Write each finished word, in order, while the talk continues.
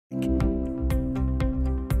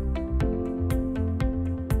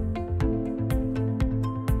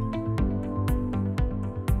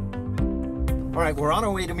All right, we're on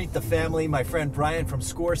our way to meet the family. My friend Brian from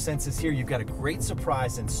ScoreSense is here. You've got a great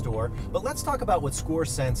surprise in store. But let's talk about what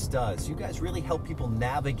ScoreSense does. You guys really help people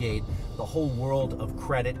navigate the whole world of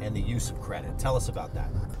credit and the use of credit. Tell us about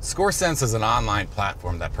that. ScoreSense is an online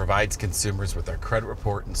platform that provides consumers with their credit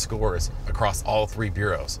report and scores across all 3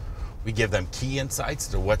 bureaus. We give them key insights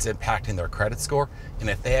to what's impacting their credit score, and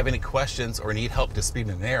if they have any questions or need help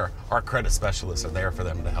disputing an error, our credit specialists are there for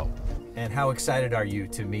them to help. And how excited are you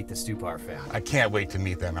to meet the Stupar family? I can't wait to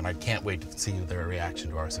meet them, and I can't wait to see their reaction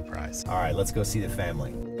to our surprise. All right, let's go see the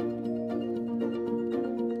family.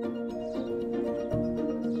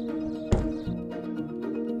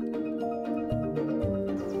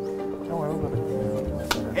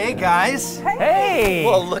 Hey guys! Hey!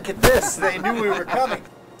 Well, look at this. They knew we were coming.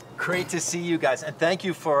 Great to see you guys, and thank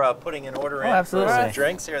you for putting an order in for some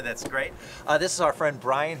drinks here. That's great. This is our friend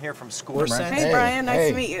Brian here from ScoreSense. Hey, Brian,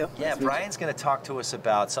 nice to meet you. Yeah, Brian's going to talk to us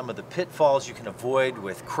about some of the pitfalls you can avoid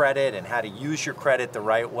with credit and how to use your credit the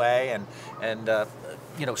right way, and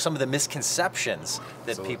you know, some of the misconceptions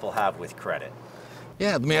that people have with credit.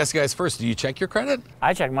 Yeah, let me ask you guys first, do you check your credit?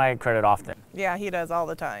 I check my credit often. Yeah, he does all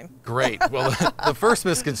the time. Great. Well, the first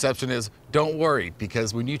misconception is don't worry,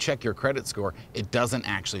 because when you check your credit score, it doesn't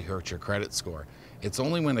actually hurt your credit score. It's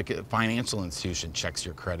only when a financial institution checks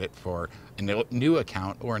your credit for a new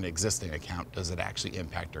account or an existing account does it actually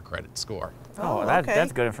impact your credit score. Oh,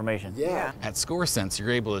 that's good information. Yeah. At ScoreSense,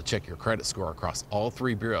 you're able to check your credit score across all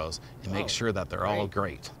 3 bureaus and make sure that they're all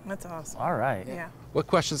great. That's awesome. All right. Yeah. What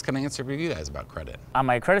questions can I answer for you guys about credit? On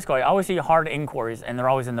my credit score, I always see hard inquiries, and they're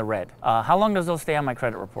always in the red. How long does those stay on my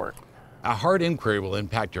credit report? A hard inquiry will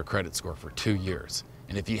impact your credit score for 2 years.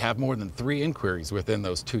 And if you have more than 3 inquiries within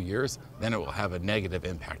those 2 years, then it will have a negative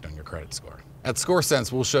impact on your credit score. At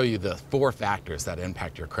ScoreSense, we'll show you the 4 factors that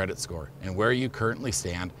impact your credit score and where you currently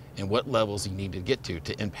stand and what levels you need to get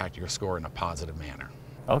to impact your score in a positive manner.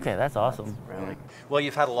 Okay, that's awesome. Really. Well,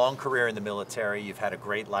 you've had a long career in the military. You've had a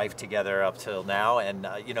great life together up till now, and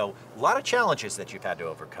you know, a lot of challenges that you've had to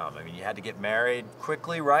overcome. I mean, you had to get married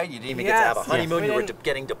quickly, right? You didn't even get to have a honeymoon. You were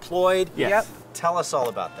getting deployed. Yes. Yep. Tell us all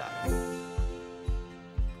about that.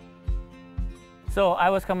 So I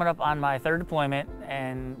was coming up on my 3rd deployment,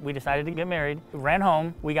 and we decided to get married. We ran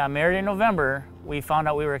home. We got married in November. We found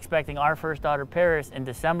out we were expecting our first daughter, Paris, in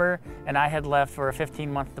December, and I had left for a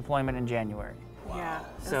 15-month deployment in January. Wow. Yeah,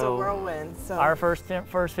 it's so a whirlwind. So our first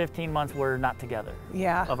 15 months were not together.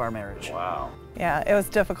 Yeah. Of our marriage. Wow. Yeah, it was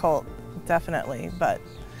difficult, definitely, but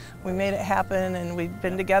we made it happen, and we've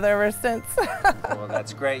been together ever since. Well,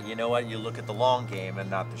 that's great. You know what? You look at the long game and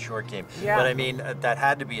not the short game. Yeah. But I mean, that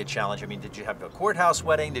had to be a challenge. I mean, did you have a courthouse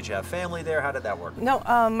wedding? Did you have family there? How did that work? No,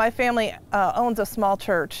 my family owns a small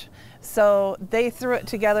church, so they threw it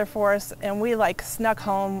together for us, and we like snuck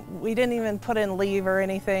home. We didn't even put in leave or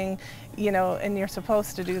anything, you know, and you're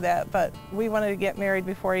supposed to do that, but we wanted to get married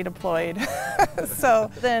before he deployed.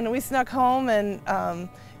 So then we snuck home, and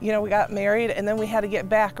you know, we got married, and then we had to get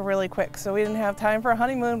back really quick, so we didn't have time for a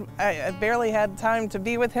honeymoon. I barely had time to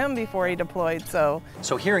be with him before he deployed, so.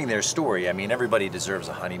 So hearing their story, I mean, everybody deserves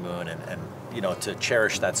a honeymoon and you know, to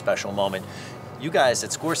cherish that special moment. You guys at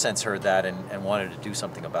ScoreSense heard that and wanted to do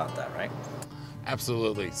something about that, right?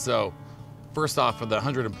 Absolutely. So, first off, for the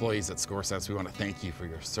 100 employees at ScoreSense, we want to thank you for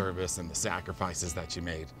your service and the sacrifices that you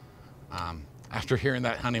made. After hearing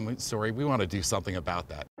that honeymoon story, we want to do something about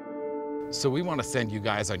that. So we want to send you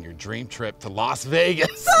guys on your dream trip to Las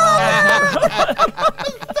Vegas. Stop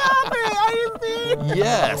it! Are you serious?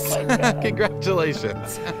 Yes. Oh,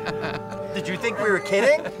 congratulations. Did you think we were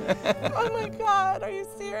kidding? Oh my God, are you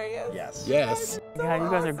serious? Yes. Yes. Yeah, you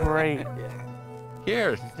guys are great.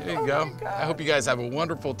 Here you go. I hope you guys have a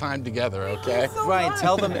wonderful time together, okay? So Ryan, much.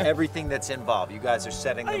 tell them everything that's involved. You guys are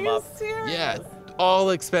setting them up. Serious? Yeah,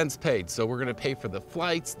 all expense paid. So we're gonna pay for the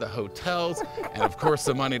flights, the hotels, and of course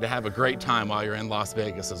the money to have a great time while you're in Las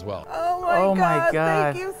Vegas as well. Oh my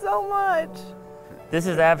God, thank you so much. This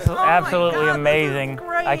is absolutely God, amazing. this is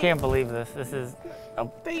great. I can't believe this. This is,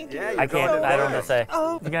 Thank you. Yeah, I can't, I don't know what to say.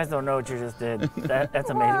 Oh. You guys don't know what you just did. That's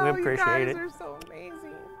amazing. Wow, We appreciate it. You guys are so amazing.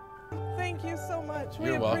 Thank you so much.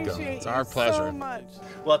 You're welcome. Appreciate It's our you pleasure. so much.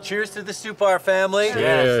 Well, cheers to the Stupar family.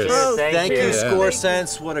 Cheers. Yes. Thank you, you.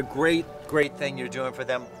 ScoreSense. What a great thing you're doing for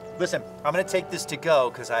them. Listen, I'm going to take this to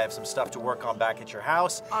go because I have some stuff to work on back at your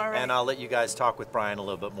house. All right. And I'll let you guys talk with Brian a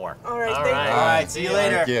little bit more. All right, All thank right. you. All right, see you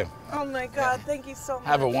later. Thank you. Oh my God, thank you so much.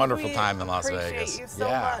 Have a wonderful We time in Las appreciate Vegas. you so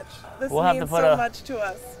Yeah. much. This We'll have to means put so a- much to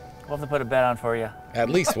us. We'll have to put a bet on for you. At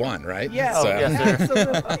least one, right? Yes, Oh, yes, sir.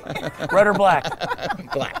 absolutely. Red or black?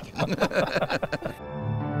 Black.